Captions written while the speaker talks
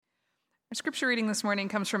Our scripture reading this morning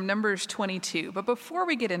comes from Numbers 22, but before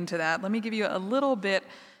we get into that, let me give you a little bit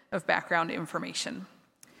of background information.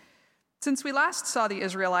 Since we last saw the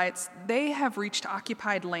Israelites, they have reached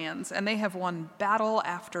occupied lands and they have won battle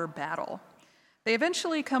after battle. They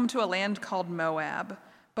eventually come to a land called Moab,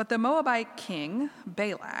 but the Moabite king,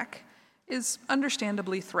 Balak, is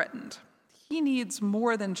understandably threatened. He needs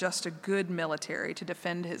more than just a good military to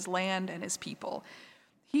defend his land and his people.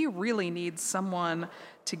 He really needs someone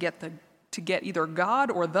to get either God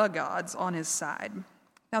or the gods on his side.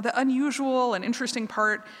 Now, the unusual and interesting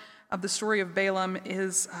part of the story of Balaam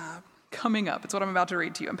is coming up. It's what I'm about to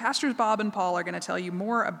read to you. And Pastors Bob and Paul are going to tell you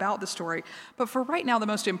more about the story. But for right now, the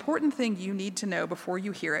most important thing you need to know before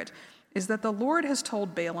you hear it is that the Lord has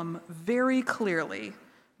told Balaam very clearly,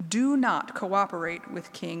 do not cooperate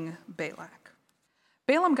with King Balak.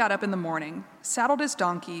 Balaam got up in the morning, saddled his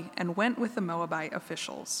donkey, and went with the Moabite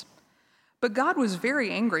officials. But God was very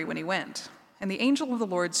angry when he went, and the angel of the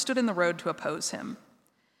Lord stood in the road to oppose him.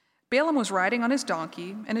 Balaam was riding on his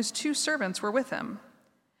donkey, and his 2 servants were with him.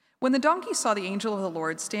 When the donkey saw the angel of the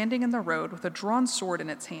Lord standing in the road with a drawn sword in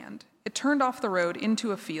its hand, it turned off the road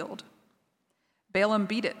into a field. Balaam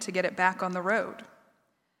beat it to get it back on the road.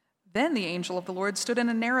 Then the angel of the Lord stood in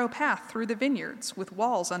a narrow path through the vineyards, with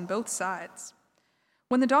walls on both sides.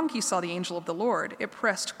 When the donkey saw the angel of the Lord, it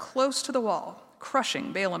pressed close to the wall,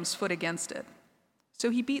 crushing Balaam's foot against it. So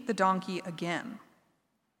he beat the donkey again.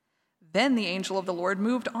 Then the angel of the Lord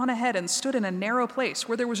moved on ahead and stood in a narrow place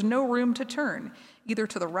where there was no room to turn, either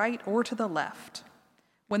to the right or to the left.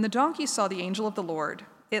 When the donkey saw the angel of the Lord,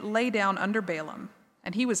 it lay down under Balaam,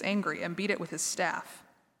 and he was angry and beat it with his staff.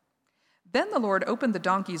 Then the Lord opened the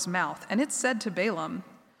donkey's mouth, and it said to Balaam,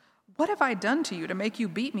 "What have I done to you to make you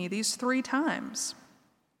beat me these 3 times?"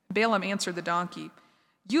 Balaam answered the donkey,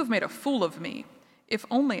 "You have made a fool of me. If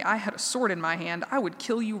only I had a sword in my hand, I would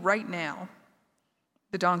kill you right now."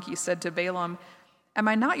 The donkey said to Balaam, "Am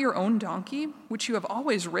I not your own donkey, which you have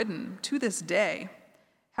always ridden, to this day?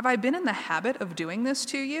 Have I been in the habit of doing this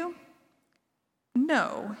to you?"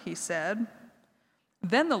 "No," he said.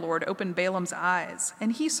 Then the Lord opened Balaam's eyes,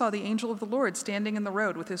 and he saw the angel of the Lord standing in the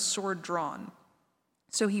road with his sword drawn.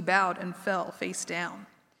 So he bowed and fell face down.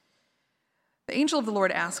 The angel of the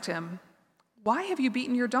Lord asked him, "Why have you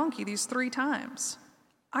beaten your donkey these 3 times?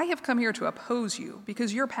 I have come here to oppose you,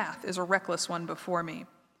 because your path is a reckless one before me.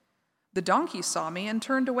 The donkey saw me and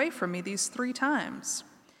turned away from me these 3 times.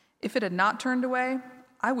 If it had not turned away,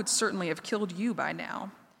 I would certainly have killed you by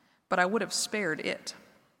now, but I would have spared it."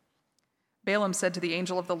 Balaam said to the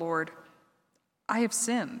angel of the Lord, "I have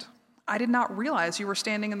sinned. I did not realize you were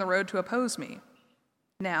standing in the road to oppose me.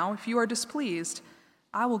 Now, if you are displeased,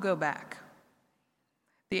 I will go back."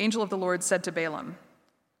 The angel of the Lord said to Balaam,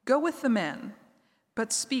 "Go with the men,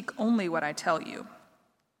 but speak only what I tell you."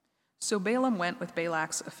 So Balaam went with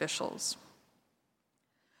Balak's officials.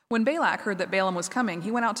 When Balak heard that Balaam was coming,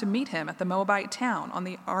 he went out to meet him at the Moabite town on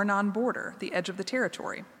the Arnon border, the edge of the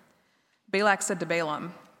territory. Balak said to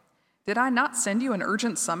Balaam, "Did I not send you an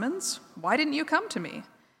urgent summons? Why didn't you come to me?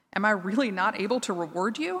 Am I really not able to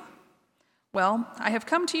reward you?" "Well, I have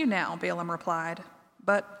come to you now," Balaam replied,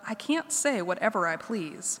 "but I can't say whatever I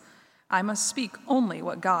please. I must speak only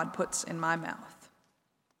what God puts in my mouth."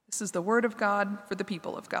 This is the word of God for the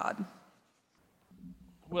people of God.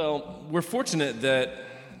 Well, we're fortunate that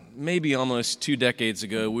maybe almost 2 decades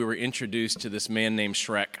ago, we were introduced to this man named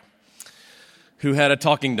Shrek, who had a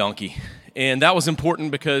talking donkey. And that was important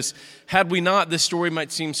because had we not, this story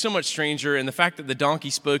might seem so much stranger, and the fact that the donkey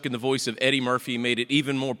spoke in the voice of Eddie Murphy made it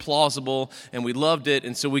even more plausible, and we loved it.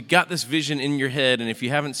 And so we got this vision in your head, and if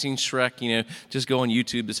you haven't seen Shrek, just go on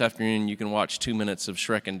YouTube this afternoon, you can watch 2 minutes of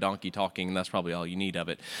Shrek and donkey talking, and that's probably all you need of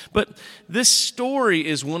it. But this story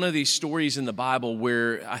is one of these stories in the Bible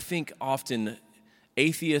where I think often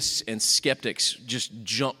atheists and skeptics just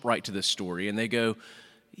jump right to this story, and they go,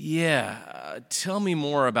 "Yeah, tell me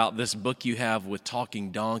more about this book you have with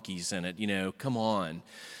talking donkeys in it, come on."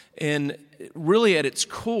 And really at its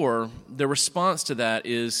core, the response to that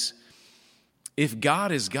is, if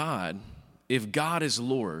God is God, if God is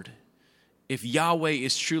Lord, if Yahweh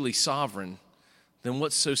is truly sovereign, then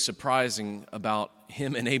what's so surprising about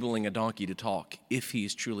him enabling a donkey to talk if he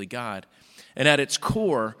is truly God? And at its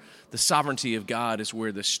core, the sovereignty of God is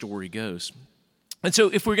where this story goes. And so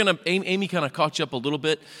if we're going to, Amy kind of caught you up a little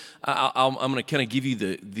bit, I'm going to kind of give you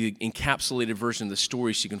the encapsulated version of the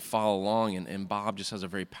story so you can follow along, and Bob just has a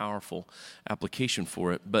very powerful application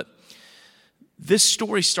for it. But this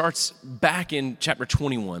story starts back in chapter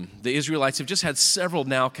 21. The Israelites have just had several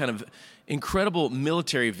now kind of incredible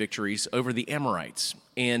military victories over the Amorites.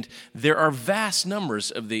 And there are vast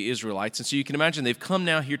numbers of the Israelites. And so you can imagine they've come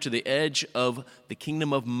now here to the edge of the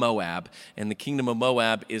kingdom of Moab. And the kingdom of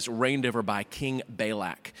Moab is reigned over by King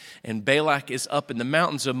Balak. And Balak is up in the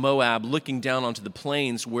mountains of Moab looking down onto the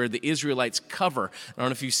plains where the Israelites cover. I don't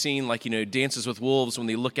know if you've seen Dances with Wolves when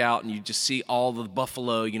they look out and you just see all the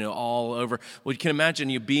buffalo, all over. Well, you can imagine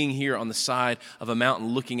you being here on the side of a mountain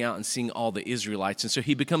looking out and seeing all the Israelites. And so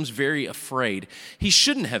he becomes very afraid. He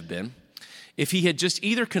shouldn't have been. If he had just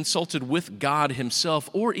either consulted with God himself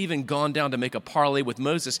or even gone down to make a parley with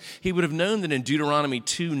Moses, he would have known that in Deuteronomy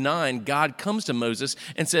 2:9, God comes to Moses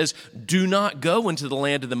and says, do not go into the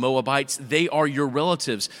land of the Moabites. They are your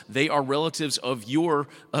relatives. They are relatives of your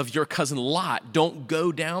cousin Lot. Don't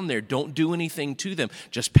go down there. Don't do anything to them.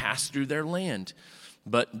 Just pass through their land.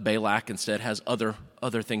 But Balak instead has other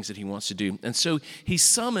things that he wants to do. And so he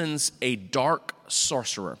summons a dark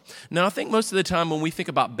sorcerer. Now, I think most of the time when we think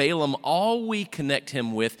about Balaam, all we connect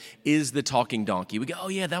him with is the talking donkey. We go, oh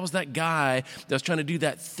yeah, that was that guy that was trying to do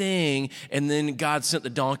that thing, and then God sent the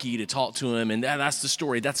donkey to talk to him, and that's the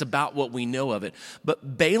story. That's about what we know of it.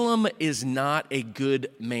 But Balaam is not a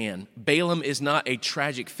good man. Balaam is not a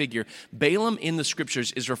tragic figure. Balaam in the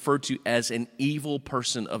scriptures is referred to as an evil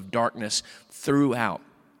person of darkness throughout.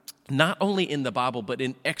 Not only in the Bible, but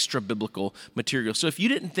in extra biblical material. So if you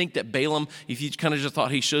didn't think that Balaam, if you kind of just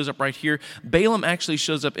thought he shows up right here, Balaam actually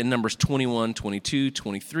shows up in Numbers 21, 22,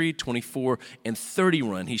 23, 24, and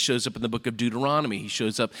 31. He shows up in the book of Deuteronomy. He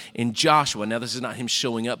shows up in Joshua. Now, this is not him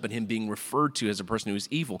showing up, but him being referred to as a person who is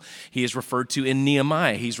evil. He is referred to in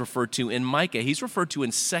Nehemiah. He's referred to in Micah. He's referred to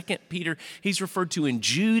in 2 Peter. He's referred to in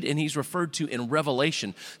Jude, and he's referred to in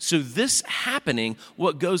Revelation. So this happening,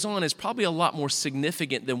 what goes on, is probably a lot more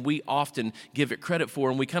significant than we often give it credit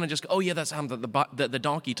for, and we kind of just go, oh yeah, that's how the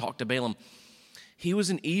donkey talked to Balaam. He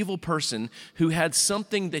was an evil person who had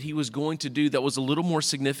something that he was going to do that was a little more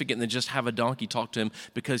significant than just have a donkey talk to him,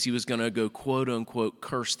 because he was going to go, quote unquote,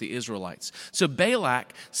 curse the Israelites. So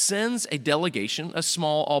Balak sends a delegation, a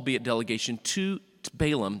small albeit delegation, to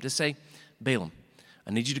Balaam to say, Balaam,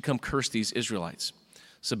 I need you to come curse these Israelites.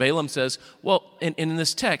 So Balaam says, well, and in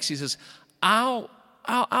this text, he says, I'll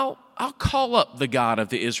call up the God of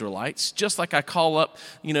the Israelites, just like I call up,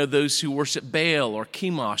 those who worship Baal or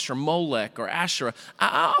Chemosh or Molech or Asherah.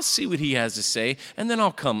 I'll see what he has to say, and then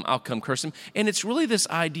I'll come curse him. And it's really this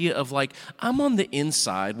idea of like, I'm on the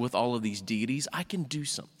inside with all of these deities. I can do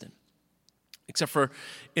something. Except for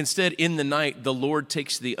instead, in the night, the Lord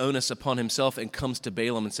takes the onus upon himself and comes to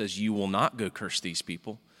Balaam and says, you will not go curse these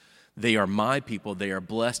people. They are my people. They are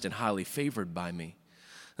blessed and highly favored by me.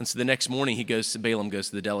 And so the next morning, Balaam goes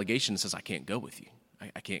to the delegation and says, I can't go with you.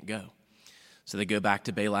 I can't go. So they go back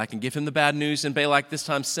to Balak and give him the bad news. And Balak this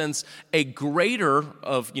time sends a greater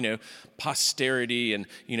of, posterity and,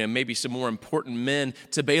 maybe some more important men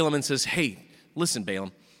to Balaam and says, hey, listen,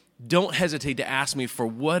 Balaam, don't hesitate to ask me for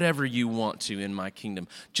whatever you want to in my kingdom.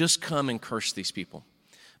 Just come and curse these people.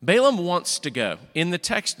 Balaam wants to go. In the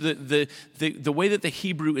text, the way that the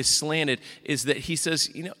Hebrew is slanted is that he says,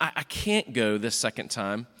 I can't go this second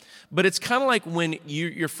time. But it's kind of like when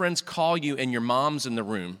your friends call you and your mom's in the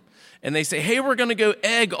room and they say, hey, we're going to go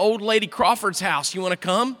egg old lady Crawford's house. You want to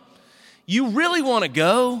come? You really want to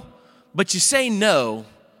go, but you say no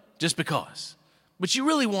just because. But you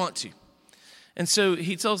really want to. And so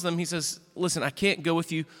he tells them, he says, listen, I can't go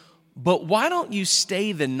with you, but why don't you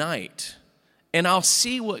stay the night? And I'll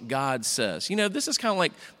see what God says. This is kind of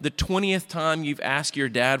like the 20th time you've asked your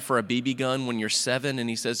dad for a BB gun when you're 7 and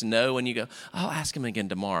he says no, and you go, I'll ask him again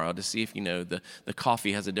tomorrow to see if, the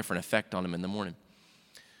coffee has a different effect on him in the morning.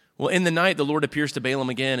 Well, in the night, the Lord appears to Balaam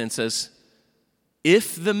again and says,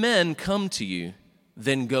 if the men come to you,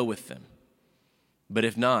 then go with them. But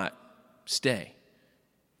if not, stay.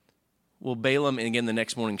 Well, Balaam, and again, the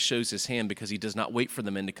next morning shows his hand because he does not wait for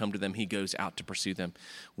the men to come to them. He goes out to pursue them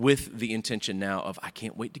with the intention now of, I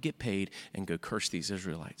can't wait to get paid and go curse these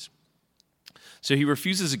Israelites. So he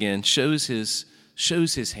refuses again, shows his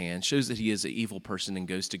hand, shows that he is an evil person, and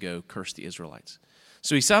goes to go curse the Israelites.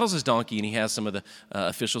 So he saddles his donkey, and he has some of the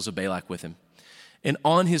officials of Balak with him. And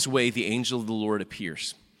on his way, the angel of the Lord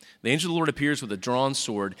appears. The angel of the Lord appears with a drawn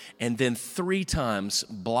sword, and then 3 times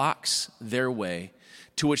blocks their way,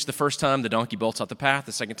 to which the first time the donkey bolts out the path,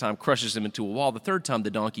 the second time crushes him into a wall, the third time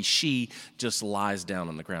the donkey, she just lays down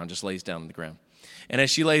on the ground. And as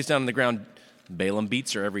she lays down on the ground, Balaam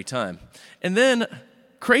beats her every time. And then,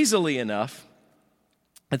 crazily enough,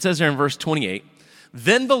 it says there in verse 28,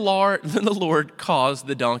 then the Lord caused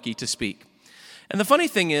the donkey to speak. And the funny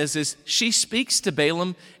thing is she speaks to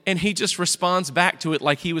Balaam, and he just responds back to it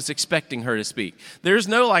like he was expecting her to speak. There's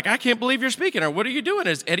no like, I can't believe you're speaking, or what are you doing?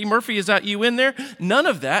 Is Eddie Murphy, is that you in there? None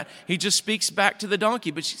of that. He just speaks back to the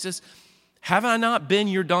donkey. But she says, have I not been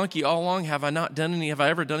your donkey all along? Have I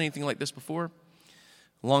ever done anything like this before?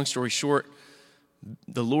 Long story short,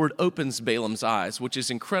 the Lord opens Balaam's eyes, which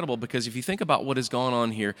is incredible because if you think about what has gone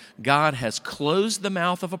on here, God has closed the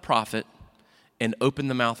mouth of a prophet and opened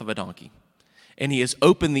the mouth of a donkey. And he has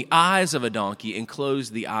opened the eyes of a donkey and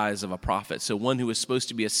closed the eyes of a prophet. So one who is supposed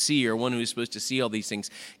to be a seer, one who is supposed to see all these things,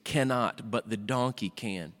 cannot, but the donkey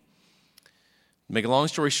can. Make a long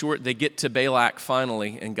story short, they get to Balak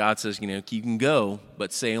finally, and God says, you can go,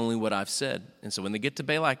 but say only what I've said. And so when they get to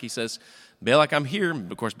Balak, he says, Balak, I'm here.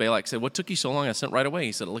 Of course, Balak said, what took you so long? I sent right away.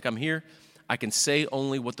 He said, look, I'm here. I can say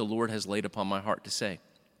only what the Lord has laid upon my heart to say.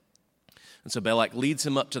 And so Balak leads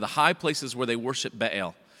him up to the high places where they worship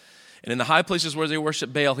Baal. And in the high places where they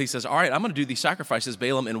worship Baal, he says, all right, I'm going to do these sacrifices,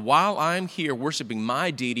 Balaam, and while I'm here worshiping my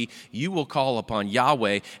deity, you will call upon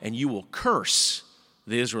Yahweh and you will curse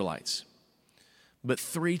the Israelites. But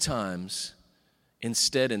 3 times,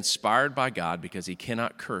 instead inspired by God, because he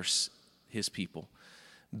cannot curse his people,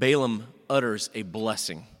 Balaam utters a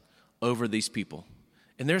blessing over these people.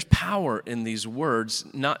 And there's power in these words,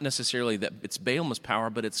 not necessarily that it's Balaam's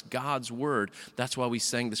power, but it's God's word. That's why we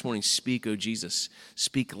sang this morning, speak, O Jesus,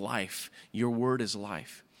 speak life. Your word is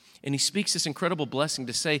life. And he speaks this incredible blessing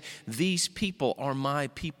to say, these people are my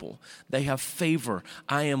people. They have favor.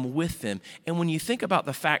 I am with them. And when you think about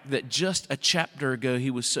the fact that just a chapter ago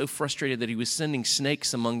he was so frustrated that he was sending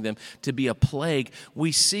snakes among them to be a plague,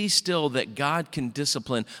 we see still that God can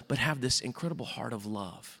discipline, but have this incredible heart of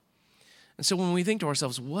love. And so when we think to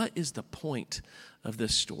ourselves, what is the point of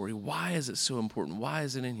this story? Why is it so important? Why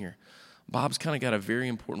is it in here? Bob's kind of got a very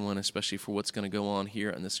important one, especially for what's going to go on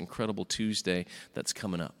here on this incredible Tuesday that's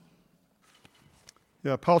coming up.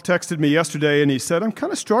 Yeah, Paul texted me yesterday and he said, I'm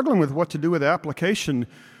kind of struggling with what to do with the application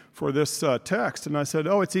for this text. And I said,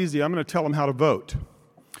 it's easy. I'm going to tell him how to vote.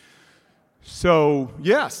 So,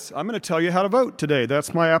 yes, I'm going to tell you how to vote today.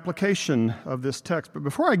 That's my application of this text. But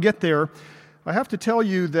before I get there, I have to tell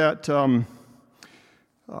you that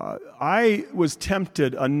I was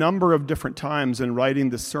tempted a number of different times in writing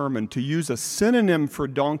this sermon to use a synonym for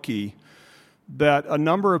donkey that a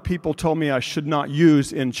number of people told me I should not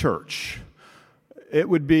use in church. It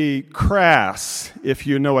would be crass, if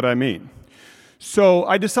you know what I mean. So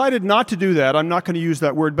I decided not to do that. I'm not going to use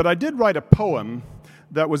that word, but I did write a poem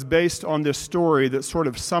that was based on this story that sort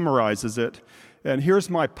of summarizes it. And here's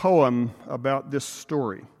my poem about this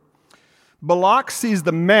story. Balak sees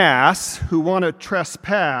the mass who want to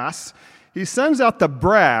trespass. He sends out the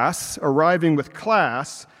brass, arriving with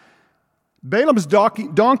class. Balaam's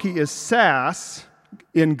donkey is sass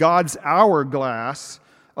in God's hourglass.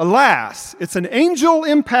 Alas, it's an angel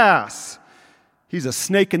impasse. He's a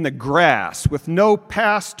snake in the grass with no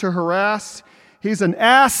past to harass. He's an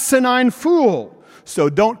asinine fool, so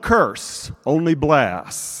don't curse, only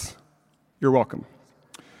blast. You're welcome.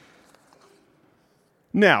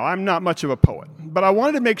 Now, I'm not much of a poet, but I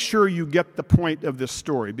wanted to make sure you get the point of this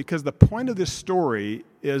story, because the point of this story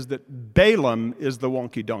is that Balaam is the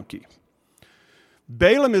wonky donkey.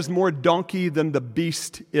 Balaam is more donkey than the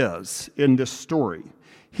beast is in this story.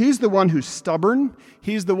 He's the one who's stubborn.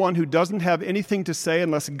 He's the one who doesn't have anything to say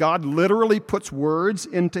unless God literally puts words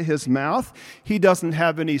into his mouth. He doesn't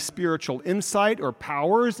have any spiritual insight or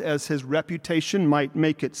powers, as his reputation might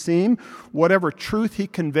make it seem. Whatever truth he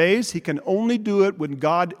conveys, he can only do it when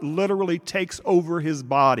God literally takes over his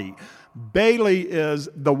body. Bailey is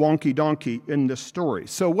the wonky donkey in this story.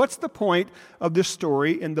 So what's the point of this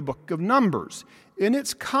story in the book of Numbers? In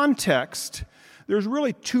its context, there's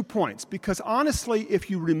really 2 points, because honestly, if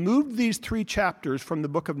you removed these 3 chapters from the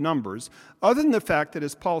book of Numbers, other than the fact that,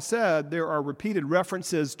 as Paul said, there are repeated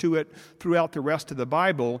references to it throughout the rest of the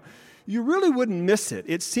Bible, you really wouldn't miss it.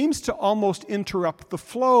 It seems to almost interrupt the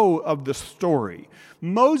flow of the story.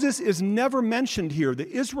 Moses is never mentioned here. The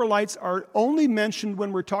Israelites are only mentioned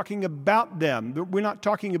when we're talking about them. We're not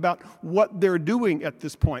talking about what they're doing at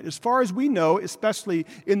this point. As far as we know, especially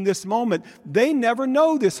in this moment, they never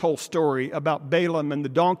know this whole story about Balaam and the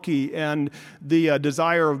donkey and the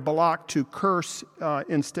desire of Balak to curse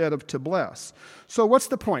instead of to bless. So what's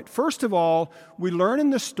the point? First of all, we learn in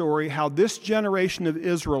this story how this generation of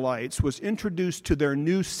Israelites was introduced to their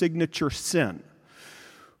new signature sin.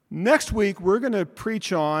 Next week, we're going to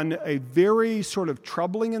preach on a very sort of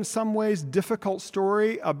troubling, in some ways, difficult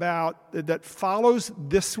story that follows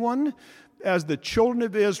this one. as the children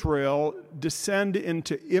of Israel descend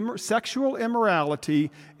into sexual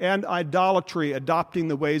immorality and idolatry, adopting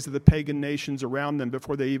the ways of the pagan nations around them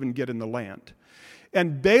before they even get in the land.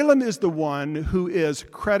 And Balaam is the one who is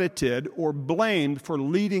credited or blamed for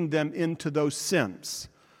leading them into those sins.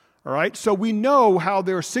 All right, so we know how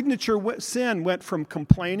their signature sin went from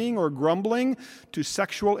complaining or grumbling to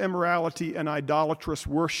sexual immorality and idolatrous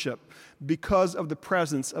worship because of the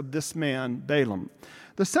presence of this man, Balaam.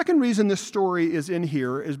 The second reason this story is in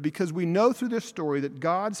here is because we know through this story that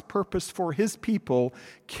God's purpose for his people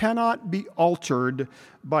cannot be altered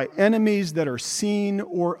by enemies that are seen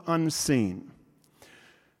or unseen.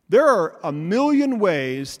 There are a million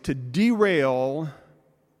ways to derail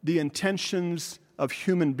the intentions of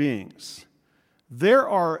human beings. There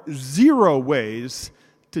are 0 ways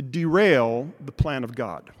to derail the plan of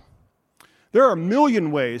God. There are a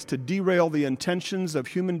million ways to derail the intentions of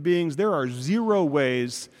human beings. There are 0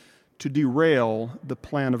 ways to derail the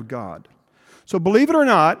plan of God. So believe it or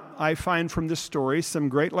not, I find from this story some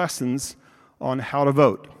great lessons on how to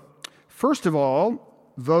vote. First of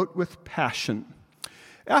all, vote with passion.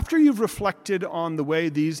 After you've reflected on the way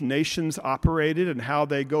these nations operated and how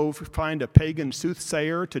they go find a pagan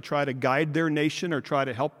soothsayer to try to guide their nation or try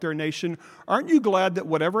to help their nation, aren't you glad that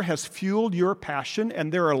whatever has fueled your passion,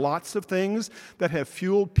 and there are lots of things that have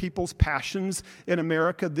fueled people's passions in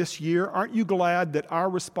America this year, aren't you glad that our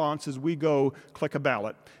response is we go click a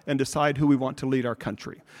ballot and decide who we want to lead our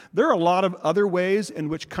country? There are a lot of other ways in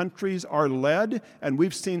which countries are led, and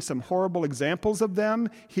we've seen some horrible examples of them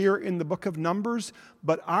here in the book of Numbers.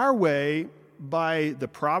 But our way, by the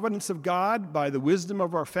providence of God, by the wisdom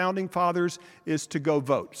of our founding fathers, is to go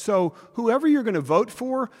vote. So whoever you're going to vote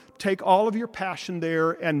for, take all of your passion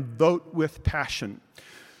there and vote with passion.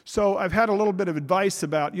 So I've had a little bit of advice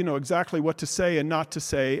about, exactly what to say and not to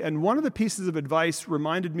say. And one of the pieces of advice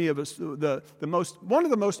reminded me of one of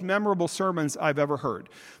the most memorable sermons I've ever heard.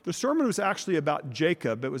 The sermon was actually about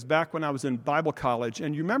Jacob. It was back when I was in Bible college.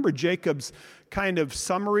 And you remember Jacob's kind of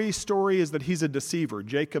summary story is that he's a deceiver,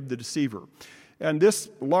 Jacob the deceiver. And this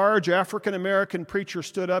large African-American preacher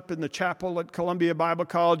stood up in the chapel at Columbia Bible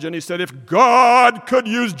College and he said, if God could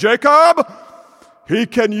use Jacob, he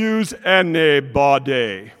can use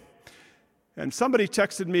anybody. And somebody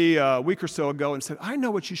texted me a week or so ago and said, I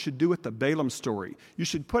know what you should do with the Balaam story. You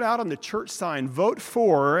should put out on the church sign, vote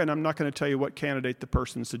for, and I'm not going to tell you what candidate the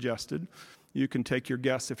person suggested. You can take your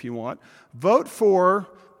guess if you want. Vote for,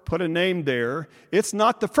 put a name there. It's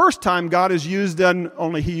not the first time God has used them,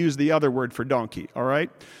 only he used the other word for donkey, all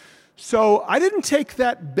right? So I didn't take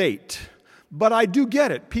that bait. But I do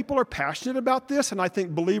get it. People are passionate about this, and I think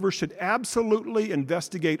believers should absolutely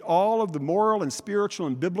investigate all of the moral and spiritual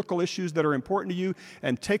and biblical issues that are important to you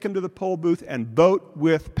and take them to the poll booth and vote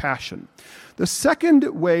with passion. The second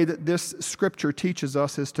way that this scripture teaches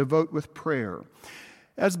us is to vote with prayer.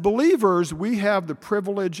 As believers, we have the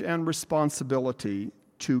privilege and responsibility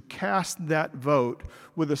to cast that vote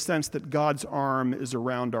with a sense that God's arm is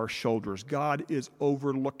around our shoulders. God is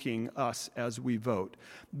overlooking us as we vote.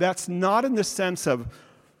 That's not in the sense of,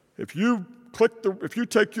 if you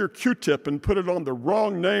take your Q-tip and put it on the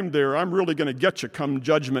wrong name there, I'm really going to get you come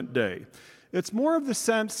Judgment Day. It's more of the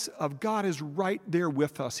sense of God is right there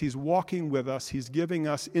with us. He's walking with us. He's giving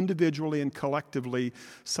us individually and collectively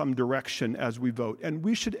some direction as we vote. And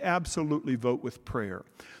we should absolutely vote with prayer.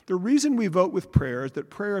 The reason we vote with prayer is that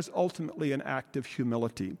prayer is ultimately an act of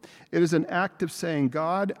humility. It is an act of saying,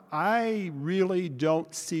 God, I really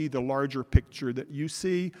don't see the larger picture that you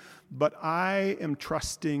see, but I am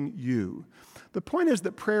trusting you. The point is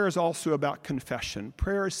that prayer is also about confession.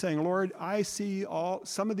 Prayer is saying, Lord, I see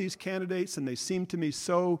some of these candidates and they seem to me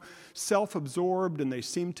so self-absorbed and they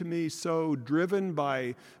seem to me so driven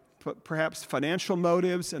by perhaps financial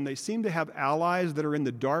motives, and they seem to have allies that are in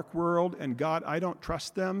the dark world, and God, I don't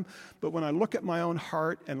trust them. But when I look at my own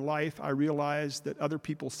heart and life, I realize that other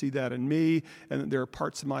people see that in me, and that there are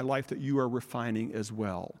parts of my life that you are refining as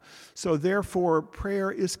well. So therefore,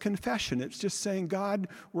 prayer is confession. It's just saying, God,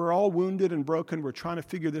 we're all wounded and broken. We're trying to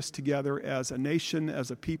figure this together as a nation,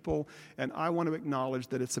 as a people, and I want to acknowledge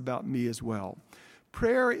that it's about me as well.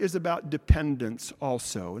 Prayer is about dependence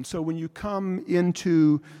also. And so when you come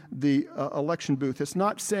into the election booth, it's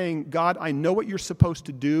not saying, God, I know what you're supposed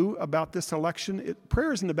to do about this election.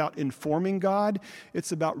 Prayer isn't about informing God.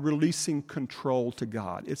 It's about releasing control to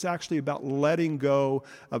God. It's actually about letting go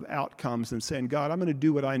of outcomes and saying, God, I'm going to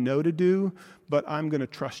do what I know to do, but I'm going to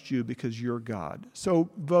trust you because you're God. So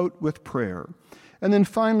vote with prayer. And then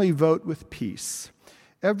finally, vote with peace.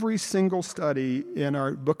 Every single study in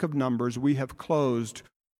our book of Numbers, we have closed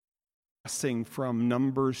from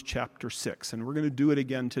Numbers chapter 6, and we're going to do it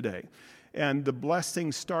again today. And the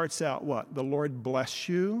blessing starts out what? The Lord bless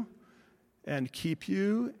you and keep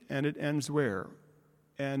you, and it ends where?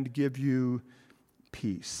 And give you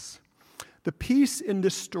peace. The peace in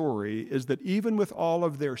this story is that even with all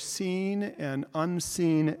of their seen and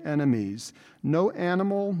unseen enemies, no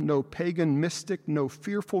animal, no pagan mystic, no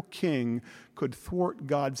fearful king could thwart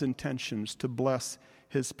God's intentions to bless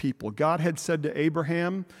his people. God had said to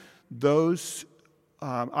Abraham,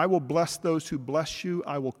 I will bless those who bless you.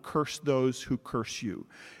 I will curse those who curse you.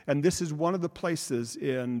 And this is one of the places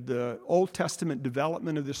in the Old Testament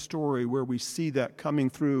development of this story where we see that coming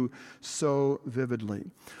through so vividly.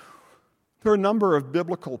 There are a number of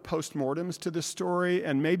biblical postmortems to this story,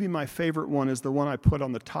 and maybe my favorite one is the one I put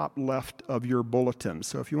on the top left of your bulletin.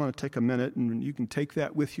 So if you want to take a minute, and you can take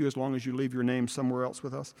that with you as long as you leave your name somewhere else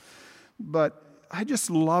with us. But I just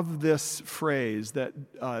love this phrase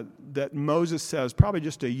that Moses says probably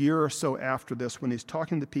just a year or so after this when he's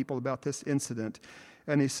talking to people about this incident.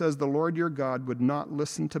 And he says, "The Lord your God would not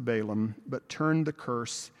listen to Balaam, but turned the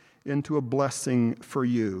curse into a blessing for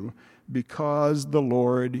you, because the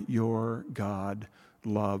Lord your God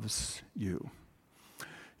loves you."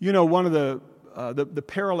 You know, one of the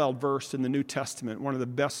parallel verse in the New Testament, one of the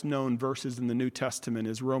best known verses in the New Testament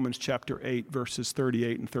is Romans chapter 8, verses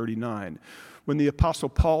 38 and 39. When the Apostle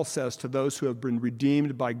Paul says to those who have been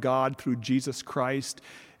redeemed by God through Jesus Christ,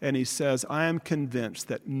 and he says, "I am convinced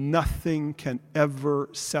that nothing can ever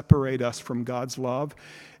separate us from God's love."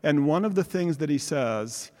 And one of the things that he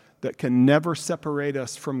says that can never separate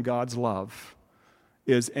us from God's love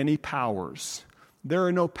is any powers. There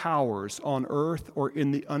are no powers on earth or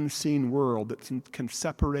in the unseen world that can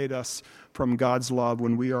separate us from God's love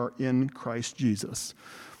when we are in Christ Jesus.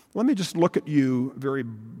 Let me just look at you very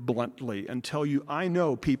bluntly and tell you, I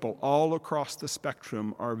know people all across the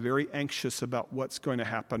spectrum are very anxious about what's going to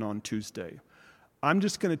happen on Tuesday. I'm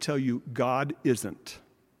just going to tell you, God isn't.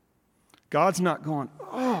 God's not going,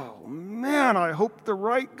 "Oh, man, I hope the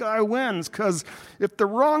right guy wins, because if the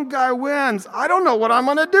wrong guy wins, I don't know what I'm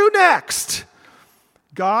going to do next."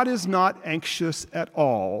 God is not anxious at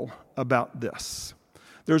all about this.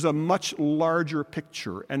 There's a much larger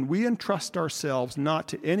picture, and we entrust ourselves not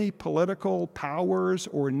to any political powers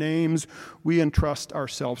or names. We entrust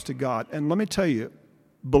ourselves to God. And let me tell you,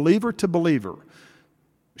 believer to believer,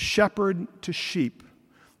 shepherd to sheep,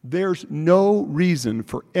 there's no reason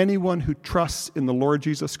for anyone who trusts in the Lord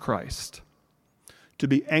Jesus Christ to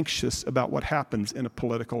be anxious about what happens in a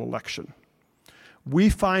political election. We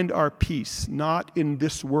find our peace not in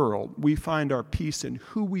this world. We find our peace in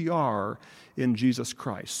who we are in Jesus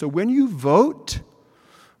Christ. So when you vote,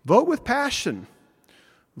 vote with passion,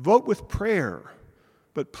 vote with prayer,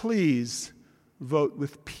 but please vote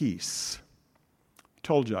with peace. I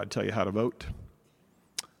told you I'd tell you how to vote.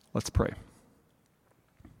 Let's pray.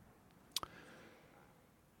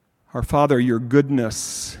 Our Father, your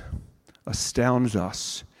goodness astounds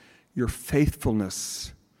us. Your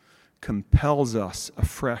faithfulness compels us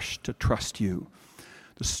afresh to trust you.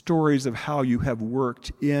 The stories of how you have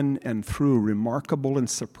worked in and through remarkable and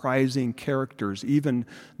surprising characters, even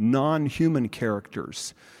non-human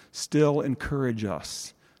characters, still encourage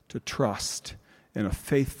us to trust in a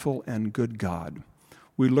faithful and good God.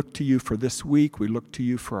 We look to you for this week. We look to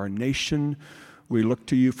you for our nation. We look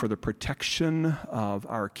to you for the protection of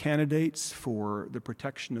our candidates, for the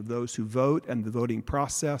protection of those who vote and the voting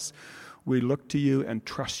process. We look to you and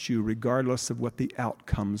trust you regardless of what the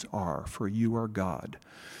outcomes are, for you are God.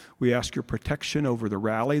 We ask your protection over the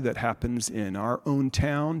rally that happens in our own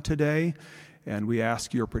town today, and we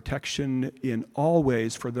ask your protection in all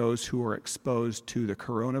ways for those who are exposed to the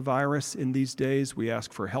coronavirus in these days. We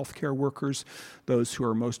ask for healthcare workers, those who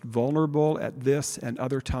are most vulnerable at this and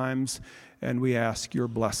other times, and we ask your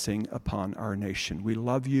blessing upon our nation. We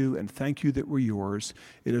love you and thank you that we're yours.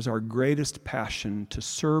 It is our greatest passion to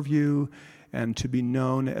serve you and to be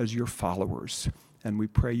known as your followers, and we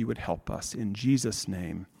pray you would help us. In Jesus'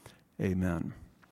 name, amen.